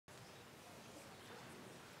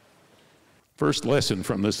First lesson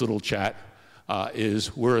from this little chat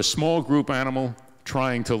is we're a small group animal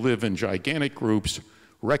trying to live in gigantic groups,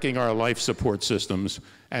 wrecking our life support systems,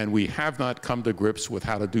 and we have not come to grips with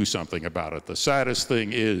how to do something about it. The saddest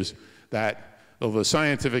thing is that though the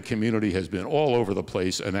scientific community has been all over the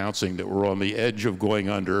place announcing that we're on the edge of going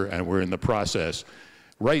under and we're in the process,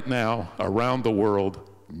 right now, around the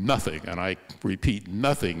world, nothing, and I repeat,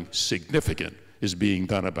 nothing significant is being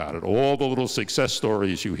done about it. All the little success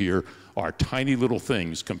stories you hear are tiny little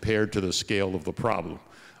things compared to the scale of the problem.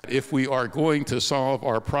 If we are going to solve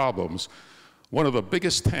our problems, one of the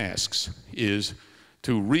biggest tasks is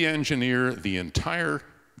to re-engineer the entire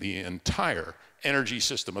energy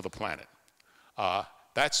system of the planet.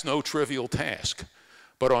 That's no trivial task.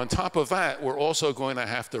 But on top of that, we're also going to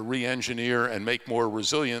have to re-engineer and make more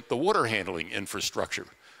resilient the water handling infrastructure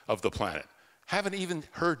of the planet. Haven't even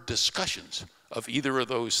heard discussions of either of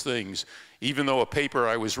those things, even though a paper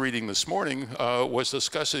I was reading this morning was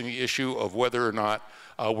discussing the issue of whether or not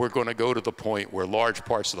we're going to go to the point where large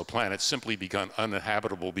parts of the planet simply become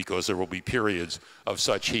uninhabitable because there will be periods of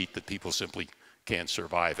such heat that people simply can't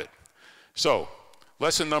survive it. So,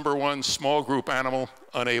 lesson number one, small group animal,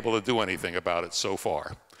 unable to do anything about it so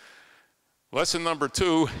far. Lesson number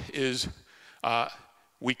two is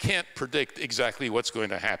we can't predict exactly what's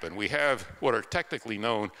going to happen. We have what are technically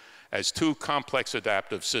known as two complex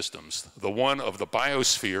adaptive systems, the one of the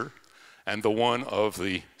biosphere and the one of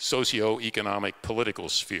the socio-economic political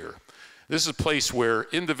sphere. This is a place where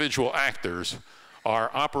individual actors are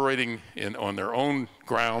operating on their own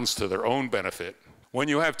grounds to their own benefit. When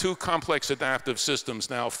you have two complex adaptive systems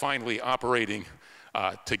now finally operating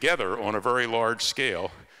together on a very large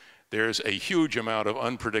scale, there's a huge amount of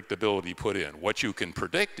unpredictability put in. What you can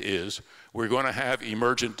predict is we're going to have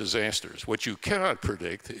emergent disasters. What you cannot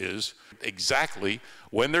predict is exactly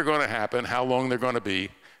when they're going to happen, how long they're going to be,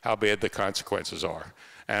 how bad the consequences are.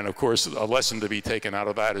 And of course, a lesson to be taken out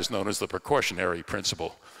of that is known as the precautionary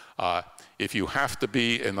principle. If you have to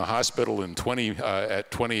be in the hospital at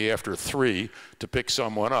 20 after 3 to pick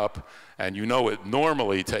someone up, and you know it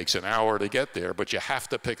normally takes an hour to get there, but you have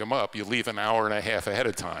to pick them up, you leave an hour and a half ahead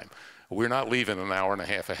of time. We're not leaving an hour and a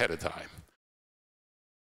half ahead of time.